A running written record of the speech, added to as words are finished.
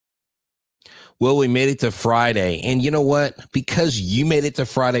Well, we made it to Friday. And you know what? Because you made it to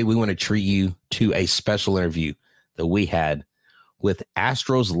Friday, we want to treat you to a special interview that we had with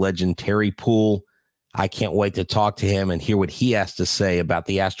Astros legend Terry Puhl. I can't wait to talk to him and hear what he has to say about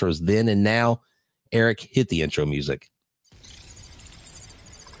the Astros then and now. Eric, hit the intro music.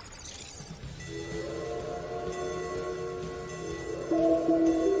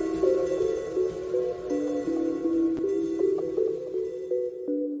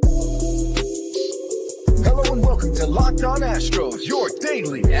 Locked On Astros, your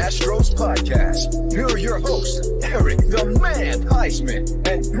daily Astros podcast. Here are your hosts, Eric the Man Huysman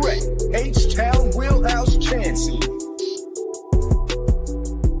and Brett H-Town Wheelhouse Chancey.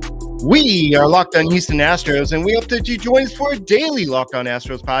 We are Locked On Houston Astros, and we hope that you join us for a daily Locked On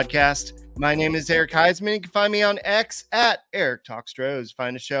Astros podcast. My name is Eric Huysman. You can find me on X at Eric Talkstros.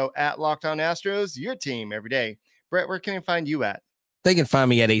 Find the show at Locked On Astros, your team every day. Brett, where can I find you at? They can find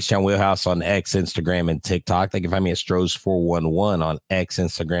me at H-Town Wheelhouse on X, Instagram, and TikTok. They can find me at Stros411 on X,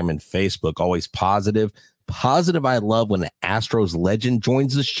 Instagram, and Facebook. Always positive. Positive I love when the Astros legend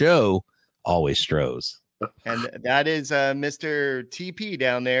joins the show. Always Stros. And that is Mr. TP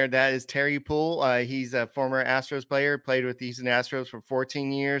down there. That is Terry Puhl. He's a former Astros player, played with the Houston Astros for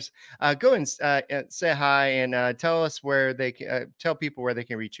 14 years. Go and say hi and tell us where they can, tell people where they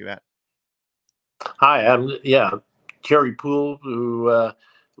can reach you at. Hi, Terry Puhl, who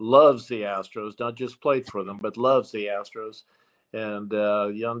loves the Astros, not just played for them, but loves the Astros. And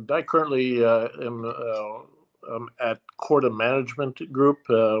I currently am at Corda Management Group.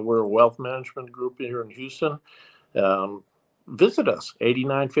 We're a wealth management group here in Houston. Visit us,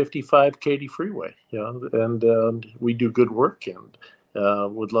 8955 Katy Freeway. And we do good work and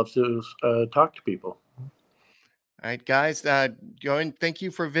would love to talk to people. All right, guys, go and thank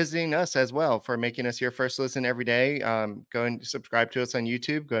you for visiting us as well, for making us your first listen every day. Go and subscribe to us on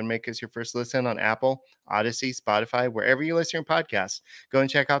YouTube. Go and make us your first listen on Apple, Odyssey, Spotify, wherever you listen to your podcasts. Go and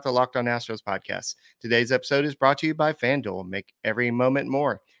check out the Locked On Astros podcast. Today's episode is brought to you by FanDuel. Make every moment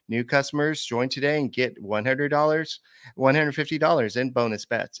more. New customers join today and get $100, $150 in bonus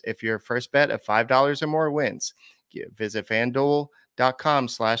bets. If your first bet of $5 or more wins, visit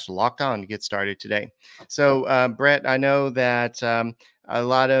FanDuel.com/locked-on to get started today. So, Brett, I know that a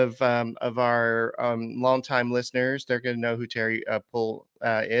lot of our longtime listeners, they're going to know who Terry Puhl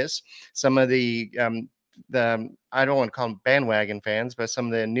is. Some of the I don't want to call them bandwagon fans, but some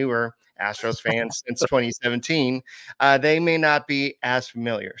of the newer Astros fans since 2017, they may not be as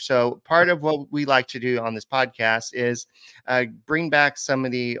familiar. So part of what we like to do on this podcast is bring back some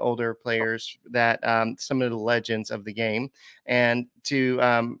of the older players, that some of the legends of the game, and to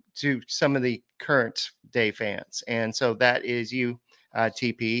some of the current day fans. And so that is you,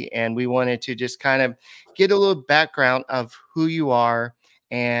 TP. And we wanted to just kind of get a little background of who you are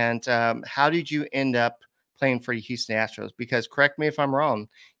and how did you end up playing for the Houston Astros? Because correct me if I'm wrong,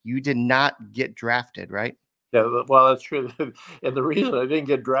 you did not get drafted, right? Yeah, well, that's true. And the reason I didn't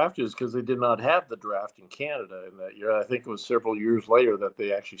get drafted is because they did not have the draft in Canada in that year. I think it was several years later that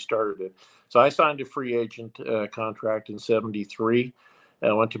they actually started it. So I signed a free agent contract in 73.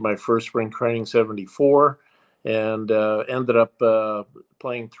 I went to my first spring training 74 and ended up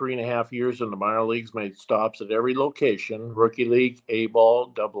playing 3.5 years in the minor leagues, made stops at every location, rookie league,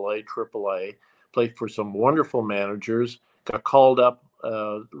 A-ball, AA, AAA, played for some wonderful managers, got called up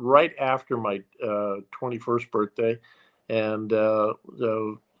right after my 21st birthday, and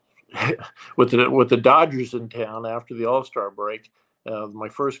with the Dodgers in town after the All-Star break, my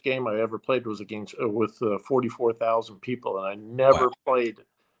first game I ever played was against with 44,000 people, and I never played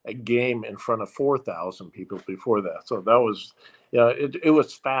a game in front of 4,000 people before that. So that was, it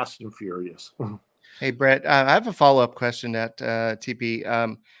was fast and furious. Hey, Brett, I have a follow-up question at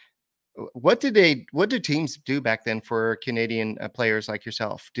TP. What do teams do back then for Canadian players like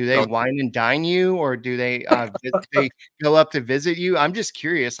yourself? Do they wine and dine you, or do they go up to visit you? I'm just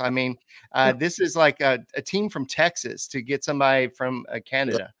curious. I mean, this is like a team from Texas to get somebody from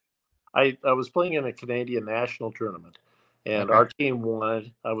Canada. I was playing in a Canadian national tournament, and our team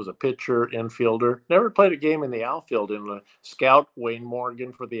won. I was a pitcher, infielder. Never played a game in the outfield. And the scout, Wayne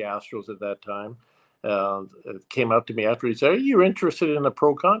Morgan, for the Astros at that time, came up to me after. He said, "Are you interested in a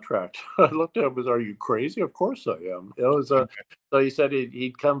pro contract?" I looked at him and was, "Are you crazy?" "Of course I am." It was so he said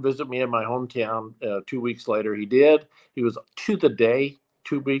he'd come visit me in my hometown 2 weeks later. He did. He was to the day,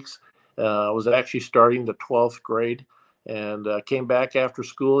 2 weeks. I was actually starting the 12th grade, and came back after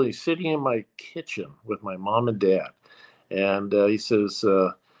school. He's sitting in my kitchen with my mom and dad, and he says,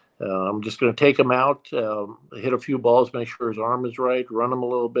 I'm just going to take him out, hit a few balls, make sure his arm is right, run him a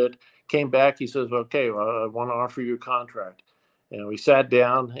little bit. Came back, he says, "Okay, well, I want to offer you a contract." And we sat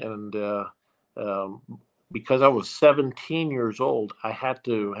down, and um, because I was 17 years old, I had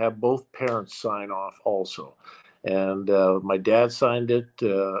to have both parents sign off also. And my dad signed it,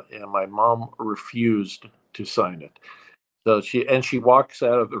 and my mom refused to sign it. So she walks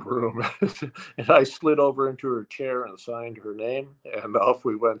out of the room, and I slid over into her chair and signed her name, and off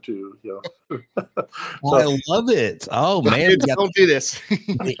we went to, So I love it. Oh man, Kids, don't do this.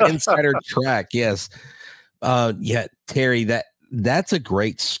 the insider track. Yes. Yeah, Terry, that's a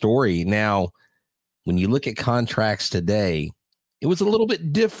great story. Now, when you look at contracts today, it was a little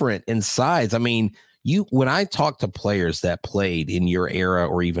bit different in size. I mean, when I talk to players that played in your era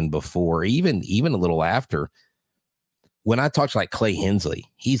or even before, even a little after, when I talk to like Clay Hensley,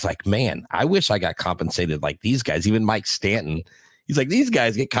 he's like, man, I wish I got compensated like these guys. Even Mike Stanton, he's like, these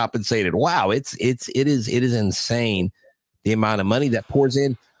guys get compensated. Wow, it is insane the amount of money that pours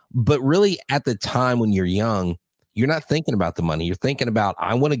in. But really, at the time when you're young, you're not thinking about the money. You're thinking about,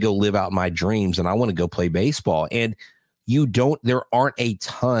 I want to go live out my dreams and I want to go play baseball. And there aren't a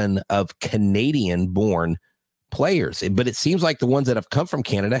ton of Canadian born players, but it seems like the ones that have come from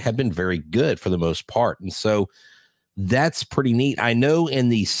Canada have been very good for the most part. And so that's pretty neat. I know in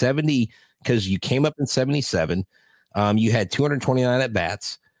the 70, because you came up in 77, you had 229 at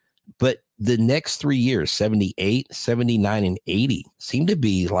bats, but the next 3 years, 78, 79, and 80 seemed to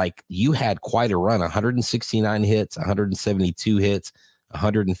be like you had quite a run, 169 hits, 172 hits,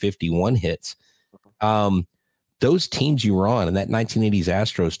 151 hits. Those teams you were on and that 1980s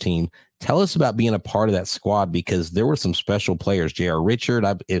Astros team, tell us about being a part of that squad, because there were some special players. J.R. Richard,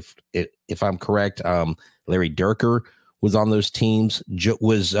 if I'm correct, Larry Durker was on those teams.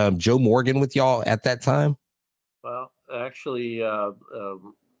 Was Joe Morgan with y'all at that time? Well, actually,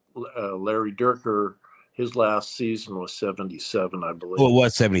 Larry Durker, his last season was 77, I believe. Oh, it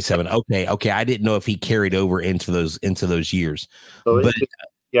was 77. Okay. I didn't know if he carried over into those years. So but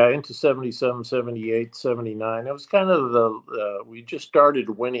into 77, 78, 79. It was kind of we just started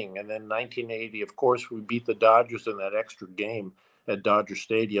winning. And then 1980, of course, we beat the Dodgers in that extra game at Dodger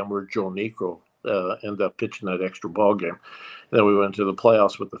Stadium where Joe Niekro ended up pitching that extra ball game. And then we went to the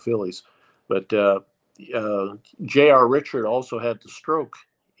playoffs with the Phillies. But J.R. Richard also had the stroke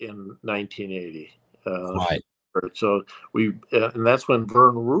in 1980. right. So and that's when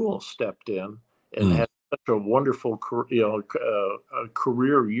Vern Rule stepped in and had such a wonderful,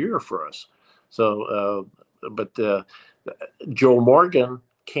 career year for us. So, but Joe Morgan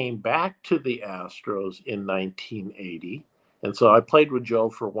came back to the Astros in 1980. And so I played with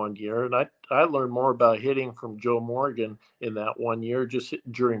Joe for 1 year, and I learned more about hitting from Joe Morgan in that 1 year just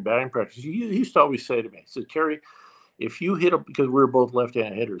during batting practice. He used to always say to me, he said, Terry, if you hit because we were both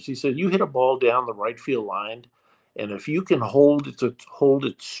left-handed hitters, he said, you hit a ball down the right field line, and if you can hold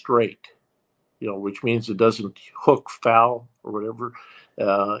it straight, which means it doesn't hook foul or whatever,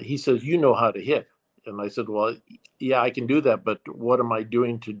 he says, you know how to hit. And I said, well, yeah, I can do that, but what am I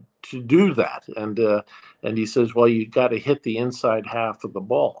doing to do that? And he says, well, you got to hit the inside half of the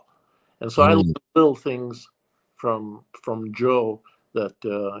ball. And so I learned little things from Joe that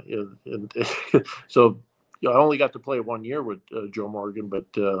so I only got to play 1 year with Joe Morgan, but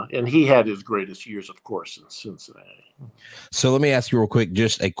and he had his greatest years, of course, in Cincinnati. So let me ask you real quick,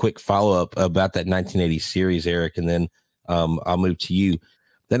 just a quick follow-up about that 1980 series, Eric, and then I'll move to you.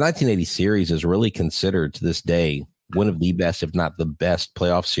 The 1980 series is really considered to this day one of the best, if not the best,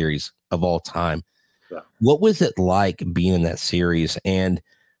 playoff series of all time. Yeah. What was it like being in that series? And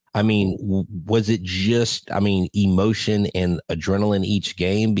I mean, was it just, emotion and adrenaline each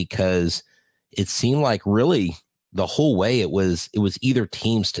game? Because it seemed like really the whole way it was either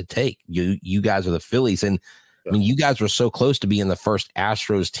teams to take. You guys are the Phillies, and I mean, you guys were so close to being the first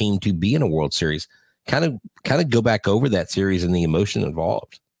Astros team to be in a World Series. Kind of go back over that series and the emotion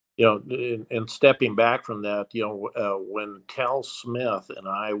involved. And stepping back from that, when Cal Smith and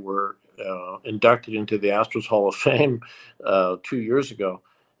I were inducted into the Astros Hall of Fame 2 years ago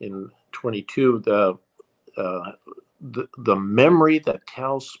in 22, the memory that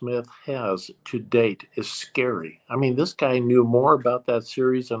Cal Smith has to date is scary. I mean, this guy knew more about that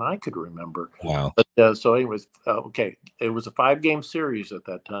series than I could remember. Wow. But, so anyways, okay, it was a 5-game series at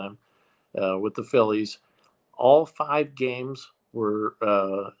that time with the Phillies. All 5 games were,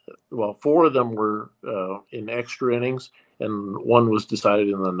 4 of them were in extra innings, and 1 was decided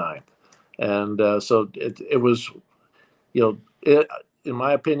in the 9th. And so it was, in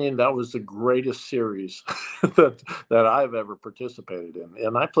my opinion, that was the greatest series that I've ever participated in.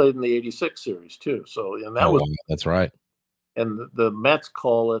 And I played in the 86 series too. So, and that was, that's right. And the Mets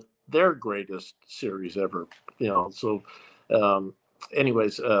call it their greatest series ever, so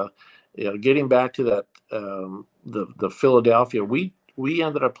anyways, getting back to that, the Philadelphia, we we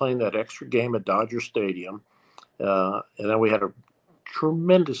ended up playing that extra game at Dodger Stadium, and then we had a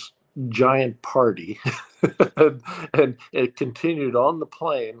tremendous giant party, and it continued on the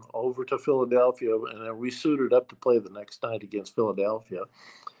plane over to Philadelphia, and then we suited up to play the next night against Philadelphia.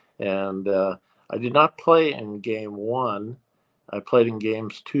 And I did not play in game 1. I played in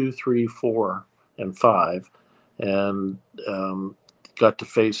games 2, 3, 4, and 5, and got to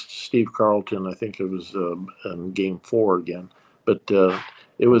face Steve Carlton. I think it was in game 4 again. But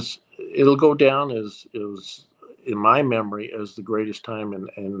it'll go down as in my memory as the greatest time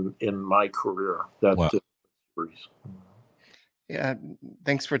in my career. That wow. Series. Yeah,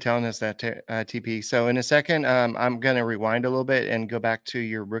 thanks for telling us that, TP. So in a second, I'm going to rewind a little bit and go back to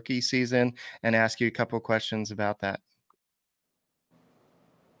your rookie season and ask you a couple of questions about that.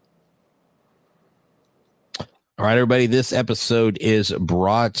 All right, everybody, this episode is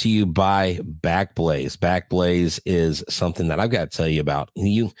brought to you by Backblaze. Backblaze is something that I've got to tell you about.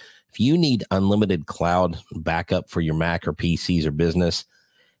 If you need unlimited cloud backup for your Mac or PCs or business,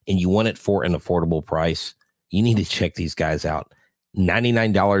 and you want it for an affordable price, you need to check these guys out.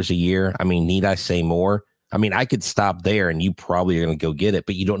 $99 a year. I mean, need I say more? I mean, I could stop there and you probably are going to go get it,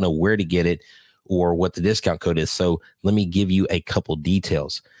 but you don't know where to get it or what the discount code is. So let me give you a couple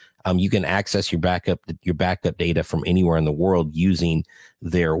details. You can access your backup data from anywhere in the world using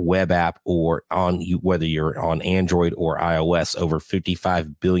their web app or whether you're on Android or iOS. Over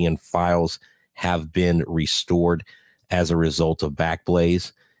 55 billion files have been restored as a result of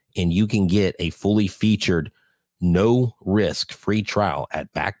Backblaze, and you can get a fully featured no risk free trial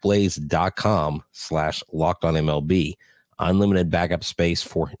at backblaze.com/lockedonmlb. Unlimited backup space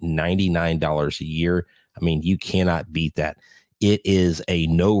for $99 a year. I mean, you cannot beat that. It is a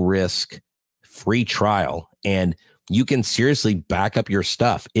no risk free trial, and you can seriously back up your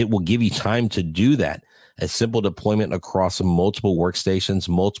stuff. It will give you time to do that. A simple deployment across multiple workstations,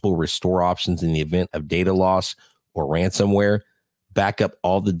 multiple restore options in the event of data loss or ransomware. Back up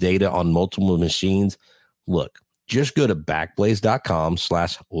all the data on multiple machines. Look, just go to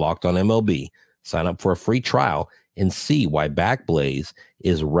backblaze.com/lockedonmlb. Sign up for a free trial and see why Backblaze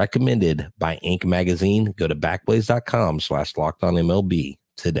is recommended by Inc. Magazine. Go to backblaze.com/lockedonmlb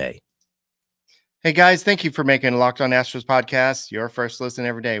today. Hey guys, thank you for making Locked On Astros podcast your first listen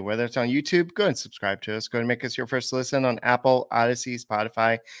every day. Whether it's on YouTube, go and subscribe to us. Go and make us your first listen on Apple, Odyssey,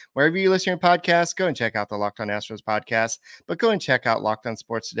 Spotify. Wherever you listen to your podcasts, go and check out the Locked On Astros podcast. But go and check out Locked On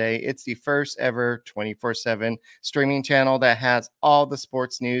Sports Today. It's the first ever 24/7 streaming channel that has all the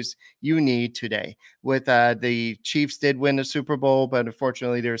sports news you need today. With the Chiefs did win the Super Bowl, but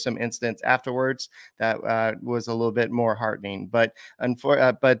unfortunately there were some incidents afterwards that was a little bit more heartening. But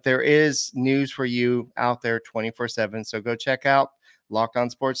there is news for you out there 24/7. So go check out Locked On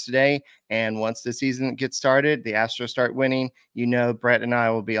Sports Today. And once the season gets started, the Astros start winning, you know, Brett and I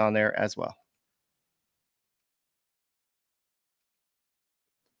will be on there as well.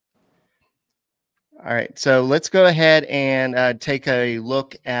 All right. So let's go ahead and take a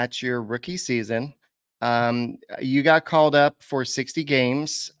look at your rookie season. You got called up for 60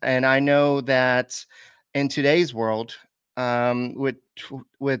 games. And I know that in today's world,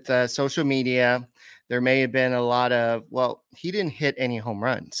 with social media, there may have been a lot of, well, he didn't hit any home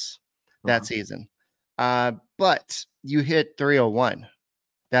runs that season, but you hit 301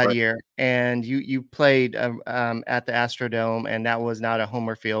 that year, and you played at the Astrodome, and that was not a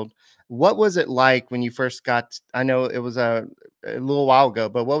homer field. What was it like when you first got? I know it was a little while ago,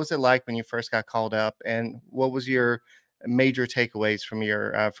 but what was it like when you first got called up, and what was your major takeaways from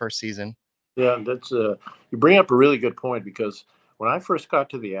your first season? Yeah, that's you bring up a really good point, because when I first got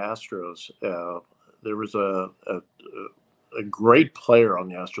to the Astros, there was a great player on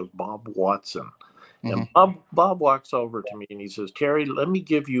the Astros, Bob Watson. And Bob walks over to me and he says, "Terry, let me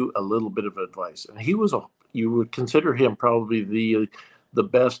give you a little bit of advice." And you would consider him probably the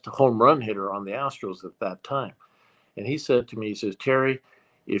best home run hitter on the Astros at that time. And he said to me, he says, "Terry,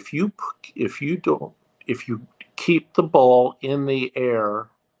 if you keep the ball in the air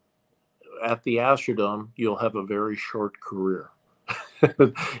at the Astrodome, you'll have a very short career."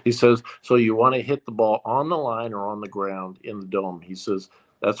 He says, "So you want to hit the ball on the line or on the ground in the dome." He says,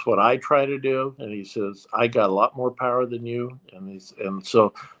 "That's what I try to do." And he says, "I got a lot more power than you." And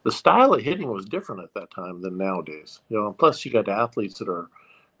so the style of hitting was different at that time than nowadays. You know, plus you got athletes that are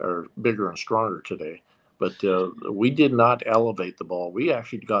bigger and stronger today. But we did not elevate the ball. We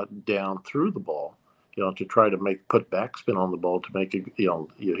actually got down through the ball, you know, to try to put backspin on the ball to make it, you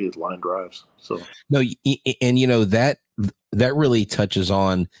hit line drives. So no, and you know that really touches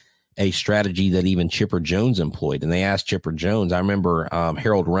on a strategy that even Chipper Jones employed. And they asked Chipper Jones. I remember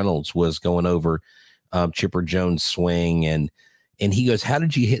Harold Reynolds was going over Chipper Jones' swing, and And he goes, how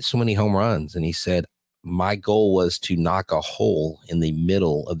did you hit so many home runs? And he said, my goal was to knock a hole in the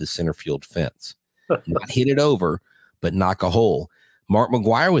middle of the center field fence, not hit it over, but knock a hole. Mark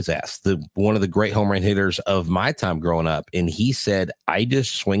McGwire was asked, one of the great home run hitters of my time growing up. And he said, I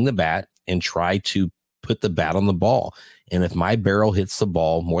just swing the bat and try to put the bat on the ball. And if my barrel hits the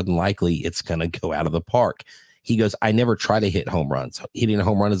ball, more than likely it's going to go out of the park. He goes, I never try to hit home runs. Hitting a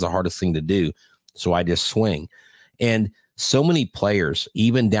home run is the hardest thing to do. So I just swing. And so many players,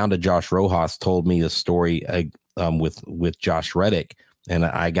 even down to Josh Rojas, told me the story with Josh Reddick, and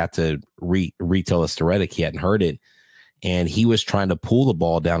I got to retell this to Reddick. He hadn't heard it, and he was trying to pull the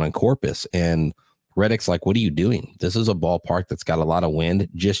ball down in Corpus, and Reddick's like, "What are you doing? This is a ballpark that's got a lot of wind.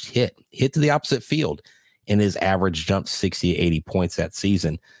 Just hit to the opposite field." And his average jumped 60 to 80 points that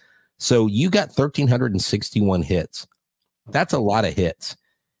season. So you got 1,361 hits. That's a lot of hits.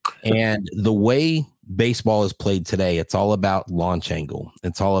 And the way baseball is played today, it's all about launch angle.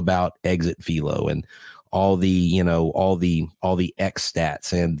 It's all about exit velo and all the X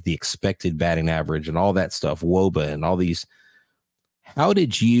stats and the expected batting average and all that stuff, WOBA and all these. How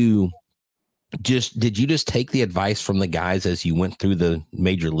did you just take the advice from the guys as you went through the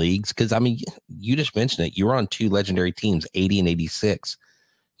major leagues? Because I mean, you just mentioned it. You were on two legendary teams, 80 and 86.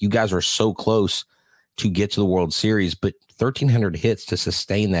 You guys are so close to get to the World Series, but 1,300 hits to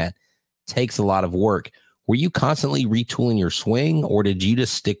sustain that takes a lot of work. Were you constantly retooling your swing, or did you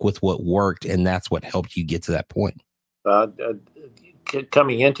just stick with what worked and that's what helped you get to that point?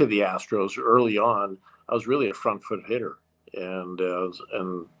 Coming into the Astros early on, I was really a front foot hitter, and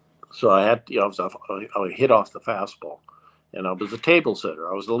so I had, I hit off the fastball, and I was a table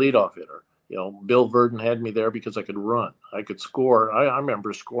setter. I was the leadoff hitter. Bill Verdon had me there because I could run. I could score. I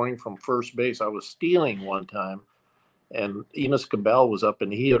remember scoring from first base. I was stealing one time, and Enos Cabell was up,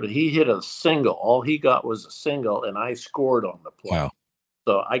 and he hit a single. All he got was a single, and I scored on the play. Wow.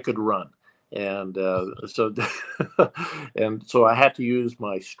 So I could run. And so I had to use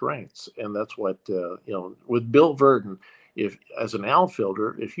my strengths. And that's what, with Bill Verdon, if as an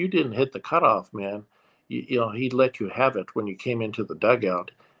outfielder, if you didn't hit the cutoff, man, he'd let you have it when you came into the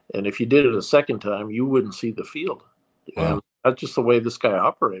dugout. And if you did it a second time, you wouldn't see the field. Wow. And that's just the way this guy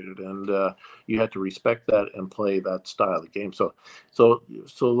operated. And you had to respect that and play that style of game. So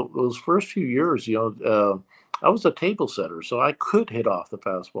those first few years, I was a table setter, so I could hit off the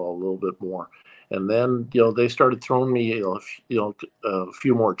fastball a little bit more. And then, they started throwing me, a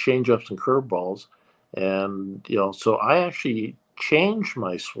few more changeups and curveballs. And, so I actually changed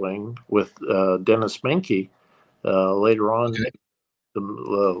my swing with Dennis Menke later on in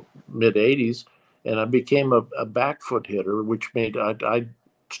the mid 80s. And I became a back foot hitter, which made I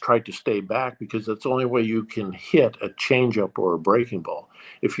tried to stay back because that's the only way you can hit a changeup or a breaking ball.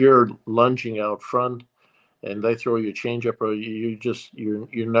 If you're lunging out front and they throw you a changeup, or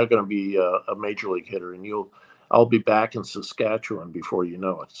you're not going to be a major league hitter, and I'll be back in Saskatchewan before you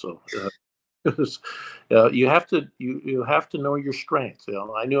know it. So you have to know your strengths.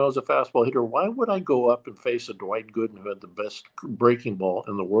 I knew I was a fastball hitter. Why would I go up and face a Dwight Gooden who had the best breaking ball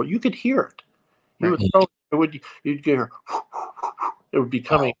in the world? You could hear it. You'd hear it would be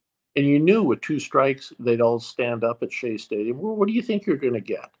coming, and you knew with two strikes they'd all stand up at Shea Stadium. Well, what do you think you're going to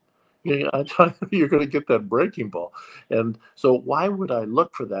get? You're going to get that breaking ball. And so why would I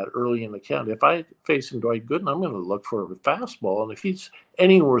look for that early in the count? If I face Dwight Gooden, I'm going to look for a fastball. And if he's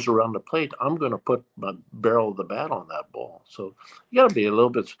anywhere around the plate, I'm going to put my barrel of the bat on that ball. So you got to be a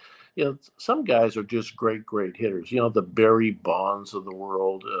little bit, some guys are just great hitters. The Barry Bonds of the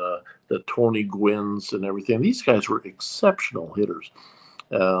world, the Tony Gwynns and everything. These guys were exceptional hitters.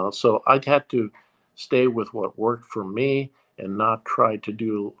 So I'd had to stay with what worked for me and not try to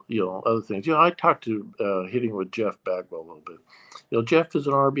do, other things. I talked to hitting with Jeff Bagwell a little bit. Jeff is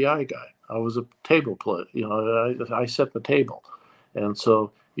an RBI guy. I was a table play. I set the table. And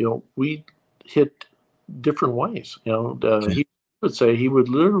so, we hit different ways. He would say he would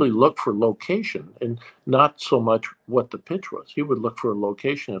literally look for location and not so much what the pitch was. He would look for a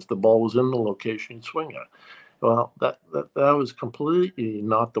location. If the ball was in the location, he'd swing at it. Well, that was completely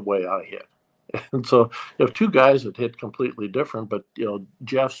not the way I hit. And so you have two guys that hit completely different, but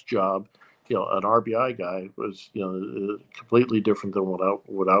Jeff's job, an RBI guy, was completely different than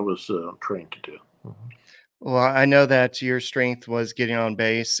what I was trained to do. Mm-hmm. Well, I know that your strength was getting on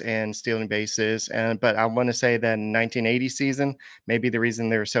base and stealing bases, but I want to say that in 1980 season, maybe the reason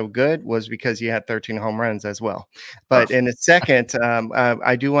they were so good was because you had 13 home runs as well. But in a second,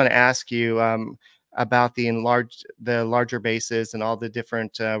 I do want to ask you about the larger bases and all the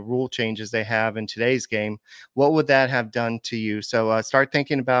different rule changes they have in today's game. What would that have done to you? So start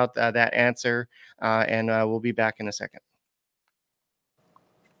thinking about that answer, and we'll be back in a second.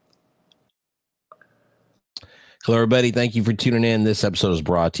 Hello, everybody. Thank you for tuning in. This episode is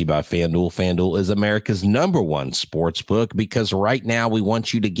brought to you by FanDuel. FanDuel is America's #1 sports book because right now we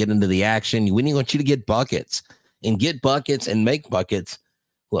want you to get into the action. We want you to get buckets and make buckets.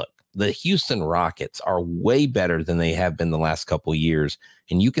 Look, the Houston Rockets are way better than they have been the last couple of years,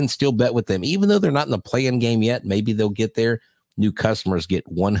 and you can still bet with them. Even though they're not in the play-in game yet, maybe they'll get there. New customers get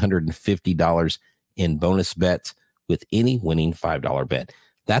 $150 in bonus bets with any winning $5 bet.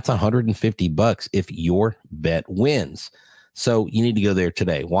 That's $150 if your bet wins. So you need to go there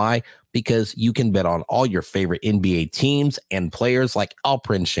today. Why? Because you can bet on all your favorite NBA teams and players like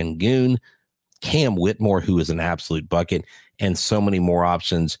Alperen Şengün, Cam Whitmore, who is an absolute bucket, and so many more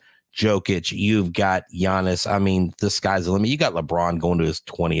options. Jokic, you've got Giannis. I mean, the sky's the limit. You got LeBron going to his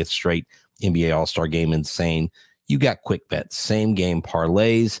 20th straight NBA All-Star game. Insane. You got quick bets, same game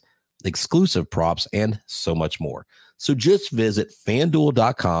parlays, exclusive props, and so much more. So just visit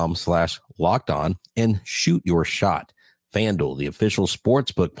FanDuel.com/lockedon and shoot your shot. FanDuel, the official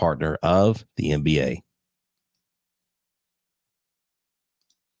sportsbook partner of the NBA.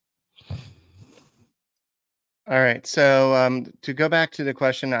 All right. So to go back to the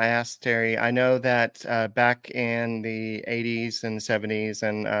question I asked Terry, I know that back in the 80s and 70s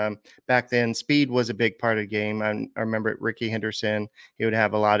and back then, speed was a big part of the game. I remember Ricky Henderson, he would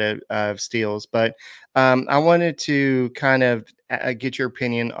have a lot of steals. But I wanted to kind of get your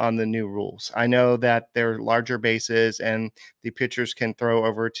opinion on the new rules. I know that there are larger bases and the pitchers can throw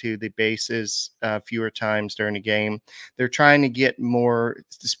over to the bases fewer times during the game. They're trying to get more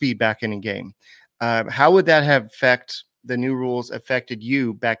speed back in the game. How would that have the new rules affected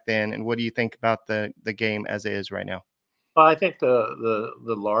you back then? And what do you think about the game as it is right now? Well, I think the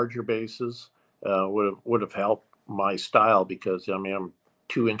larger bases would have helped my style because, I mean, I'm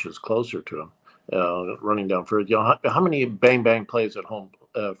 2 inches closer to him running down first. You know, how many bang plays at home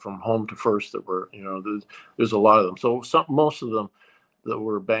from home to first that were, you know, there's a lot of them. So most of them that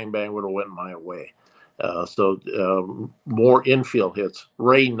were bang would have went my way. More infield hits.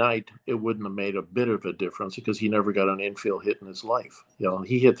 Ray Knight, it wouldn't have made a bit of a difference because he never got an infield hit in his life. You know,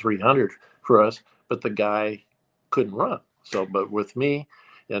 he hit 300 for us, but the guy couldn't run. So, but with me,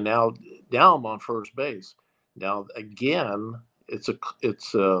 and now I'm on first base. Now again, it's you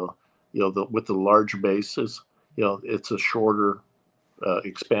know, with the large bases, you know, it's a shorter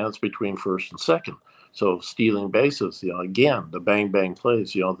expanse between first and second. So stealing bases, you know, again, the bang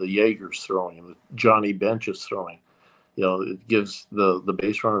plays, you know, the Yeager's throwing, the Johnny Bench is throwing, you know, it gives the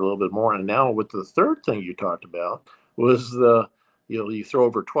base runner a little bit more. And now with the third thing you talked about was you know, you throw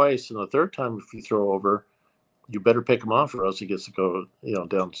over twice, and the third time if you throw over, you better pick him off or else he gets to go, you know,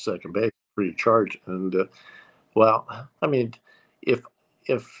 down to second base free charge. And well, I mean, if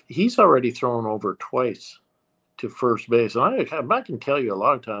he's already thrown over twice to first base, and I can tell you a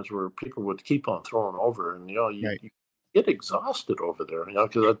lot of times where people would keep on throwing over, and you know, you get exhausted over there, you know,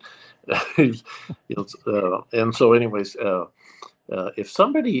 because you know, and so anyways, if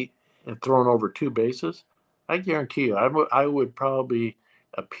somebody had thrown over 2 bases, I guarantee you, I would probably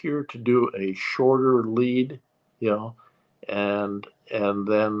appear to do a shorter lead, you know, and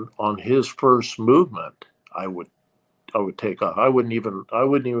then on his first movement, I would take off. I wouldn't even, I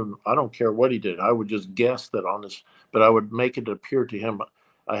don't care what he did. I would just guess that but I would make it appear to him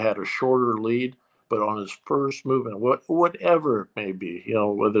I had a shorter lead, but on his first movement, whatever it may be, you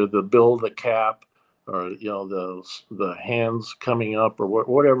know, whether the bill, the cap, or, you know, the hands coming up or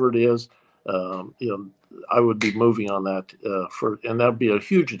whatever it is, you know, I would be moving on that and that'd be a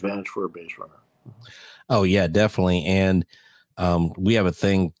huge advantage for a base runner. Oh yeah, definitely. And we have a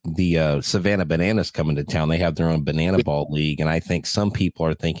thing, the Savannah Bananas coming to town. They have their own banana ball league. And I think some people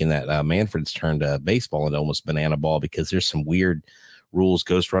are thinking that Manfred's turned baseball into almost banana ball because there's some weird rules,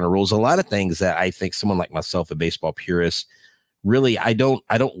 ghost runner rules, a lot of things that I think someone like myself, a baseball purist, really, I don't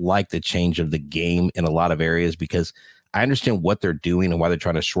like the change of the game in a lot of areas because I understand what they're doing and why they're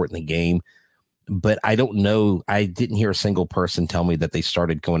trying to shorten the game. But I don't know. I didn't hear a single person tell me that they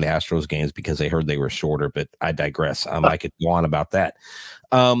started going to Astros games because they heard they were shorter, but I digress. I could go on about that.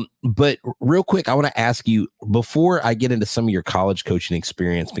 But real quick, I want to ask you before I get into some of your college coaching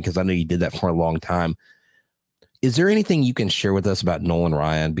experience, because I know you did that for a long time. Is there anything you can share with us about Nolan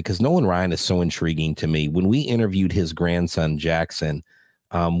Ryan? Because Nolan Ryan is so intriguing to me. When we interviewed his grandson, Jackson,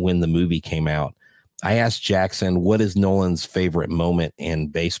 when the movie came out, I asked Jackson, what is Nolan's favorite moment in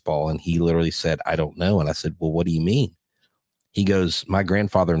baseball? And he literally said, I don't know. And I said, well, what do you mean? He goes, my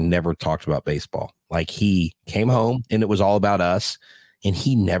grandfather never talked about baseball. Like, he came home and it was all about us and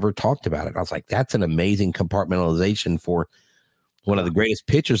he never talked about it. I was like, that's an amazing compartmentalization for one of the greatest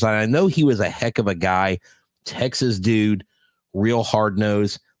pitchers. And I know he was a heck of a guy, Texas dude, real hard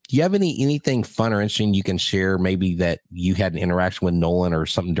nose. Do you have anything fun or interesting you can share? Maybe that you had an interaction with Nolan or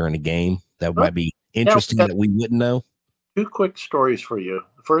something during the game that might be interesting that we wouldn't know? Two quick stories for you.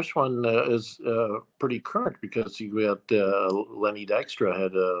 The first one is pretty current because you had Lenny Dykstra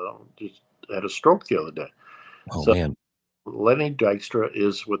had a stroke the other day. Oh, man. Lenny Dykstra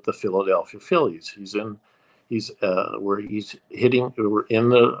is with the Philadelphia Phillies. We're in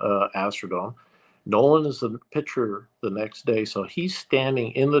the Astrodome. Nolan is the pitcher the next day, so he's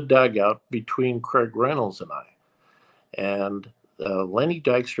standing in the dugout between Craig Reynolds and I. And Lenny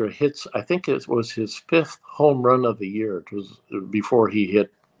Dykstra hits, I think it was his 5th home run of the year. It was before he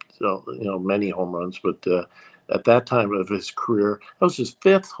hit, many home runs, but at that time of his career, that was his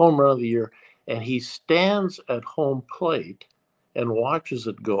 5th home run of the year. And he stands at home plate and watches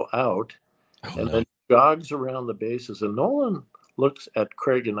it go out, then jogs around the bases. And Nolan looks at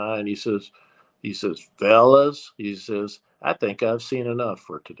Craig and I, and he says, fellas, he says, I think I've seen enough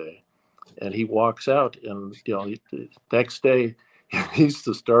for today. And he walks out, and next day he's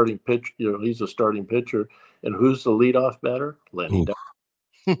the starting pitcher. He's the starting pitcher, and who's the leadoff batter? Lenny.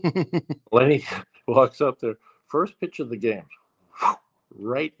 Lenny walks up there, first pitch of the game,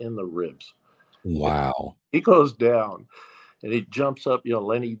 right in the ribs. Wow. He goes down, and he jumps up.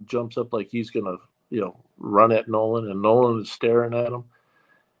 Lenny jumps up like he's gonna, run at Nolan, and Nolan is staring at him.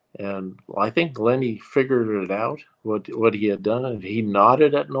 And I think Lenny figured it out, what he had done, and he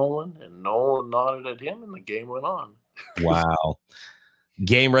nodded at Nolan, and Nolan nodded at him, and the game went on. Wow.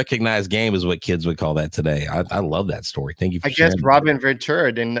 Game recognized game is what kids would call that today. I love that story. Thank you for sharing. I guess Robin that.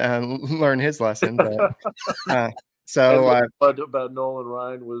 Ventura didn't learn his lesson. But, about Nolan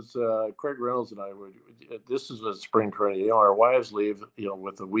Ryan was Craig Reynolds and I were. This is a spring training. Our wives leave.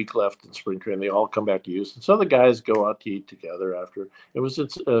 With a week left in spring training, they all come back to Houston. So the guys go out to eat together after. It was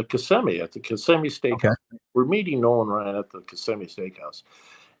at Kissimmee, at the Kissimmee Steakhouse. Okay. We're meeting Nolan Ryan at the Kissimmee Steakhouse,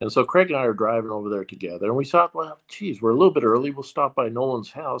 and so Craig and I are driving over there together. And we thought, well, geez, we're a little bit early. We'll stop by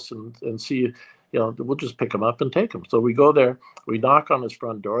Nolan's house and see. We'll just pick him up and take him. So we go there. We knock on his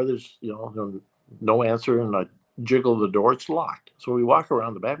front door. There's no answer, and I jiggle the door, it's locked. So we walk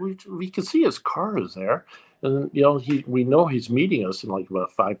around the back. We can see his car is there, and we know he's meeting us in like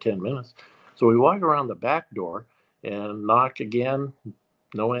about 5-10 minutes. So we walk around the back door and knock again,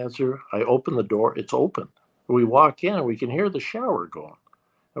 no answer. I open the door, it's open. We walk in and we can hear the shower going,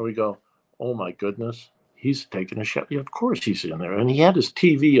 and we go, oh my goodness, he's taking a shower. Of course he's in there, and he had his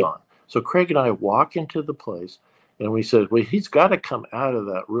TV on. So Craig and I walk into the place. And we said, well, he's got to come out of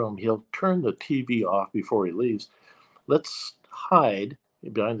that room. He'll turn the TV off before he leaves. Let's hide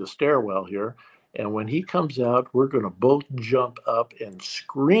behind the stairwell here. And when he comes out, we're going to both jump up and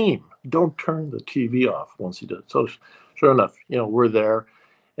scream, don't turn the TV off once he does. So sure enough, we're there.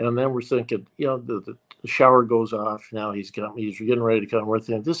 And then we're thinking, the shower goes off. Now he's getting ready to come. We're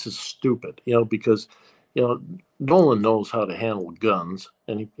thinking, this is stupid, because Nolan knows how to handle guns,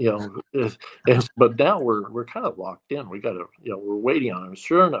 and but now we're kind of locked in. We got to, we're waiting on him.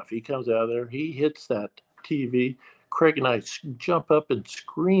 Sure enough, he comes out of there. He hits that TV. Craig and I jump up and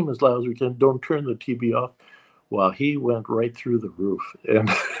scream as loud as we can. Don't turn the TV off. Well, he went right through the roof, and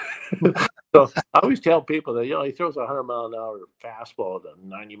so I always tell people that he throws a 100-mile-an-hour fastball at a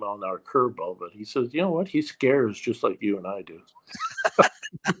 90-mile-an-hour curveball, but he says, you know what? He scares just like you and I do.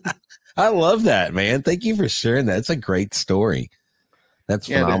 I love that, man. Thank you for sharing that. It's a great story. That's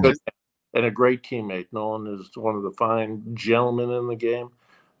phenomenal. And a great teammate. Nolan is one of the fine gentlemen in the game,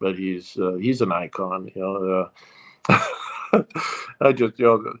 but he's an icon. I just,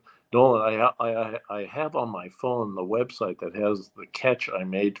 Nolan, I have on my phone the website that has the catch I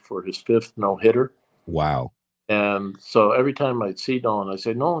made for his 5th no-hitter. Wow. And so every time I'd see Nolan, I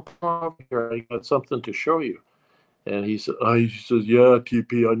say, Nolan, come over here. I got something to show you. And he says, yeah,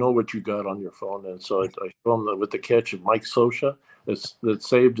 TP, I know what you got on your phone. And so I show him with the catch of Mike Scioscia that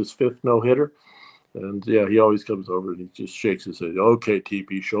saved his 5th no-hitter. And, yeah, he always comes over and he just shakes his head. Okay,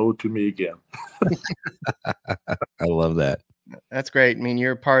 TP, show it to me again. I love that. That's great. I mean,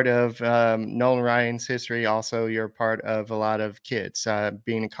 you're part of Nolan Ryan's history. Also, you're part of a lot of kids.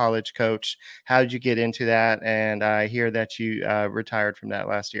 Being a college coach, how did you get into that? And I hear that you retired from that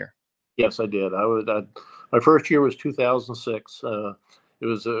last year. Yes, I did. My first year was 2006. It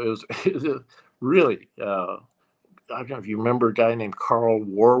was really. I don't know if you remember a guy named Carl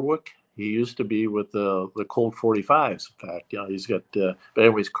Warwick. He used to be with the Colt 45s. In fact, he's got. But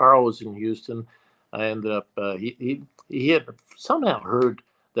anyways, Carl was in Houston. I ended up. He had somehow heard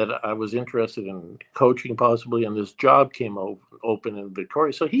that I was interested in coaching possibly, and this job came open in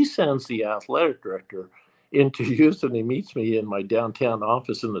Victoria. So he sends the athletic director into Houston. He meets me in my downtown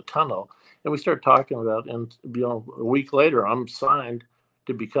office in the tunnel. And we start talking about, and a week later, I'm signed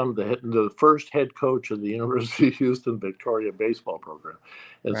to become the first head coach of the University of Houston Victoria baseball program.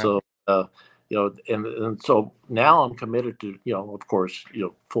 And Wow. so, and so now I'm committed to, of course,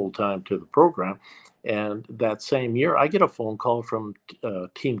 full time to the program. And that same year, I get a phone call from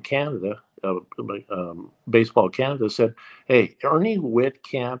Team Canada, Baseball Canada, said, "Hey, Ernie Witt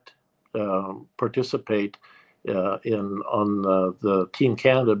can't participate on the Team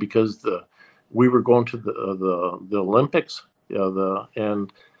Canada because we were going to the Olympics, or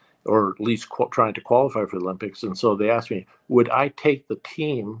at least trying to qualify for the Olympics." And so they asked me, would I take the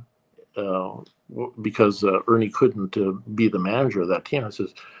team because Ernie couldn't be the manager of that team. I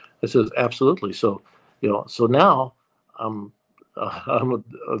says absolutely. So so now I'm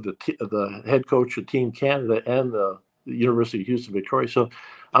the head coach of Team Canada and the University of Houston Victoria. So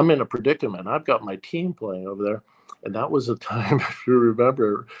I'm in a predicament. I've got my team playing over there, and that was a time, if you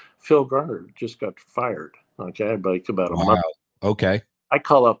remember, Phil Garner just got fired. Okay, like about a month. Okay. I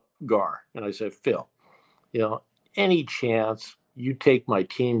call up Gar and I said, Phil, any chance you take my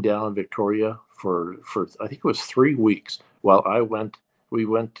team down in Victoria for I think it was 3 weeks while we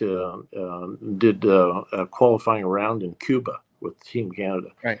went to did a qualifying round in Cuba with Team Canada.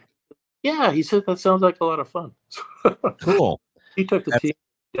 Right. Yeah, he said that sounds like a lot of fun. Cool. He took the team.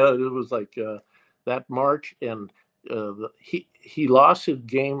 Yeah, it was like that March, and he lost his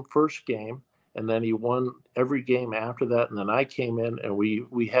first game, and then he won every game after that. And then I came in, and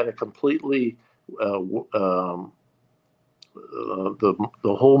we had a completely the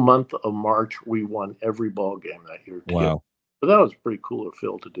whole month of March, we won every ball game that year. Wow. So that was pretty cool of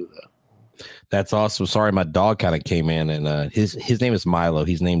Phil to do that. That's awesome. Sorry, my dog kind of came in, and his name is Milo.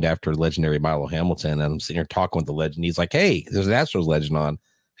 He's named after legendary Milo Hamilton. And I'm sitting here talking with the legend. He's like, "Hey, there's an Astros legend on."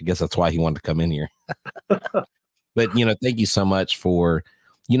 I guess that's why he wanted to come in here. But thank you so much for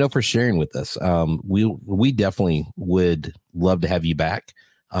sharing with us. We definitely would love to have you back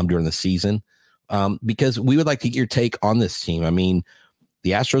during the season. Because we would like to get your take on this team. I mean,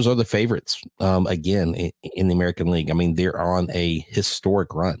 the Astros are the favorites again in the American League. I mean, they're on a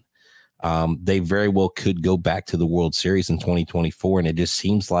historic run. They very well could go back to the World Series in 2024, and it just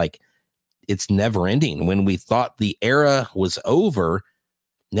seems like it's never ending. When we thought the era was over,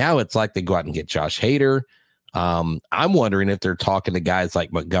 now it's like they go out and get Josh Hader. I'm wondering if they're talking to guys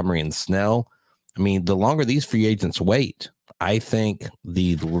like Montgomery and Snell. I mean, the longer these free agents wait, I think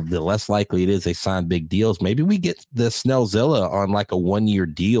the less likely it is they sign big deals. Maybe we get the Snellzilla on like a 1-year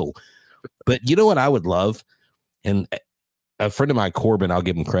deal. But you know what I would love? And a friend of mine, Corbin, I'll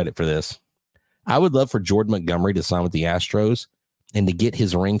give him credit for this. I would love for Jordan Montgomery to sign with the Astros and to get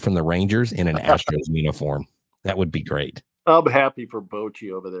his ring from the Rangers in an Astros uniform. That would be great. I'm happy for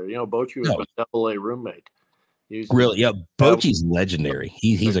Bochy over there. Bochy was my double-A roommate. Really? Yeah, Bochy's legendary.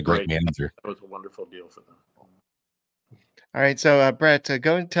 He's a great manager. That was a wonderful deal for them. All right, so Brett,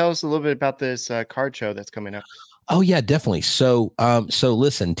 go and tell us a little bit about this card show that's coming up. Oh yeah, definitely. So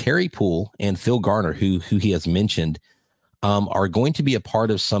listen, Terry Puhl and Phil Garner, who he has mentioned, are going to be a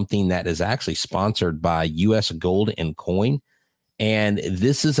part of something that is actually sponsored by U.S. Gold and Coin, and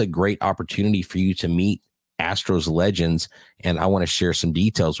this is a great opportunity for you to meet Astros legends. And I want to share some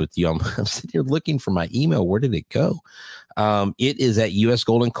details with you. I'm sitting here looking for my email. Where did it go? It is at U.S.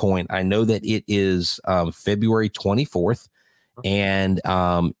 Gold and Coin. I know that it is February 24th. And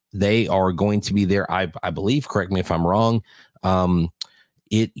they are going to be there. I believe, correct me if I'm wrong.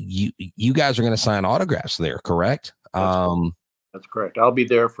 You guys are going to sign autographs there, correct? That's correct. I'll be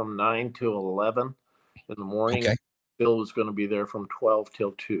there from 9 to 11 in the morning. Okay. Bill is going to be there from 12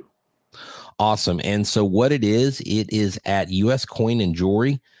 till 2. Awesome. And so what it is at U.S. Coin and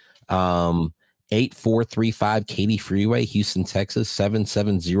Jewelry, 8435 Katy Freeway, Houston, Texas,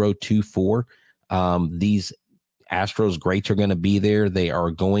 77024. These Astros greats are going to be there. They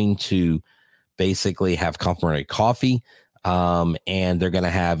are going to basically have complimentary coffee, and they're going to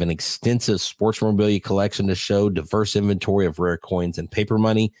have an extensive sports memorabilia collection to show, diverse inventory of rare coins and paper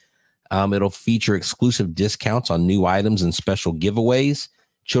money. It'll feature exclusive discounts on new items and special giveaways.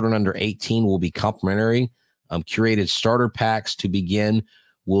 Children under 18 will be complimentary. Curated starter packs to begin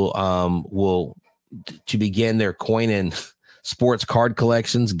their coin and sports card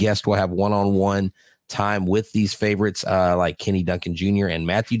collections. Guests will have one-on-one time with these favorites like Kenny Duncan Jr. and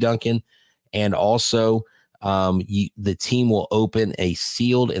Matthew Duncan. And also the team will open a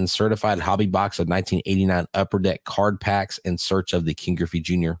sealed and certified hobby box of 1989 Upper Deck card packs in search of the King Griffey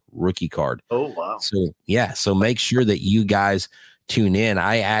Jr. rookie card. Oh, wow. So make sure that you guys tune in.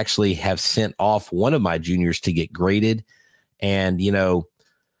 I actually have sent off one of my juniors to get graded, and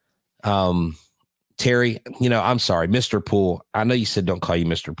Terry, I'm sorry, Mr. Puhl. I know you said don't call you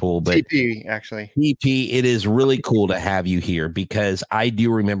Mr. Puhl, but TP, actually. TP, it is really cool to have you here because I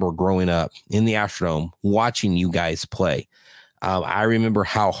do remember growing up in the Astrodome watching you guys play. I remember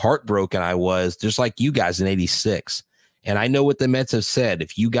how heartbroken I was, just like you guys in '86. And I know what the Mets have said.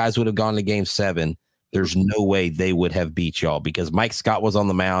 If you guys would have gone to Game 7, there's no way they would have beat y'all because Mike Scott was on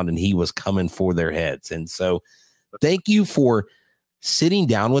the mound and he was coming for their heads. And so thank you for sitting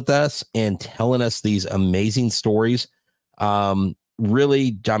down with us and telling us these amazing stories.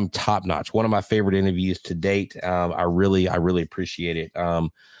 Really, I'm top notch. One of my favorite interviews to date. I really appreciate it.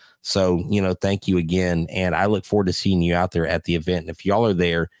 So, thank you again. And I look forward to seeing you out there at the event. And if y'all are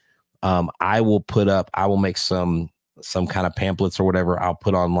there, I will make some kind of pamphlets or whatever I'll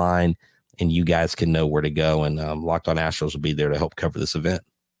put online and you guys can know where to go. And Locked On Astros will be there to help cover this event.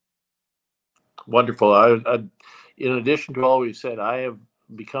 Wonderful. I in addition to all we said, I have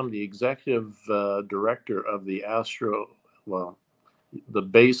become the executive director of the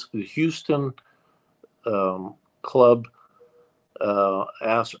the Houston Club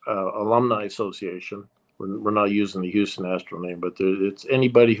Alumni Association. We're not using the Houston Astro name, but it's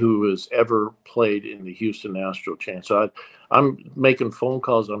anybody who has ever played in the Houston Astro chain. So I'm making phone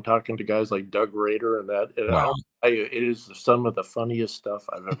calls. I'm talking to guys like Doug Rader and that. And Wow. it is some of the funniest stuff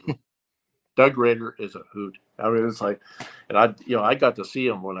I've ever. Doug Rader is a hoot. I mean, it's like, and I got to see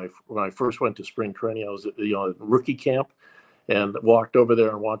him when I first went to spring training. I was at rookie camp, and walked over there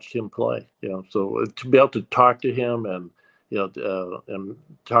and watched him play. So to be able to talk to him and and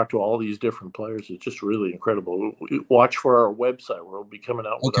talk to all these different players is just really incredible. Watch for our website. We'll be coming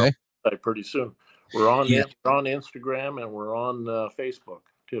out with our website pretty soon. We're on Instagram and we're on Facebook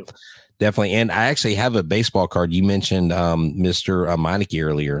too. Definitely. And I actually have a baseball card. You mentioned Mr. Meineke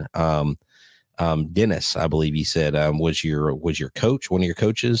earlier. Dennis, I believe you said was your coach, one of your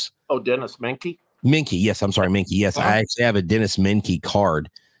coaches? Oh, Dennis Menke? Menke, yes. I'm sorry, Menke. Yes, I actually have a Dennis Menke card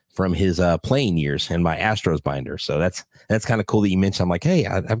from his playing years in my Astros binder. So that's kind of cool that you mentioned. I'm like, hey,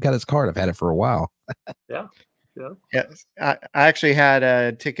 I've got his card. I've had it for a while. Yeah. I actually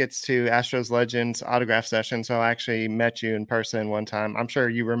had tickets to Astros Legends autograph session, so I actually met you in person one time. I'm sure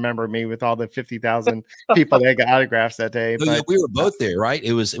you remember me with all the 50,000 people that got autographs that day. Oh, but we were both there, right?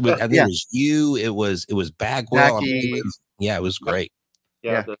 It was. I think it was you. It was Bagwell. It was great.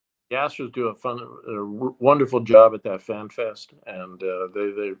 Yeah. The Astros do a wonderful job at that fan fest, and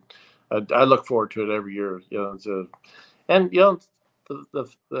I look forward to it every year. The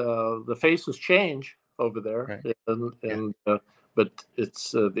faces change over there, right. But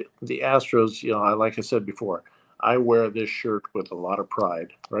it's the Astros. Like I said before, I wear this shirt with a lot of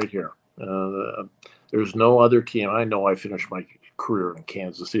pride right here. There's no other team. I know I finished my career in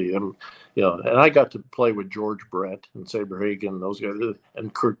Kansas City. And I got to play with George Brett and Saberhagen, those guys,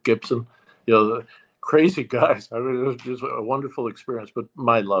 and Kirk Gibson. Crazy guys. I mean, it was just a wonderful experience. But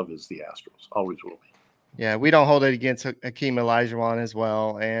my love is the Astros. Always will be. Yeah, we don't hold it against Hakeem Olajuwon as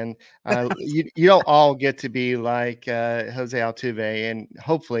well. And you don't all get to be like Jose Altuve and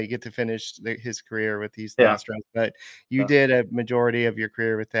hopefully get to finish his career with these Astros. But you did a majority of your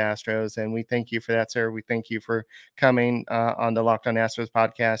career with the Astros, and we thank you for that, sir. We thank you for coming on the Locked On Astros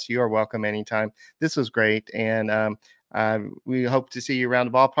podcast. You are welcome anytime. This was great. And we hope to see you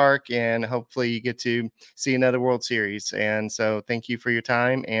around the ballpark, and hopefully you get to see another World Series. And so thank you for your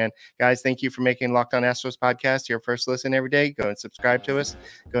time. And guys, thank you for making Locked On Astros podcast your first listen every day. Go and subscribe to us.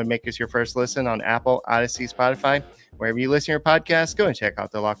 Go and make us your first listen on Apple, Odyssey, Spotify, wherever you listen to your podcast. Go and check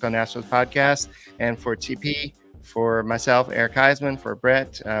out the Locked On Astros podcast. And for TP, for myself, Eric Huysman, for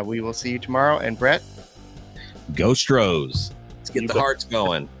Brett, we will see you tomorrow. And Brett, go Stros. Let's get the hearts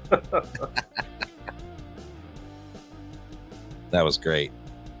going. That was great.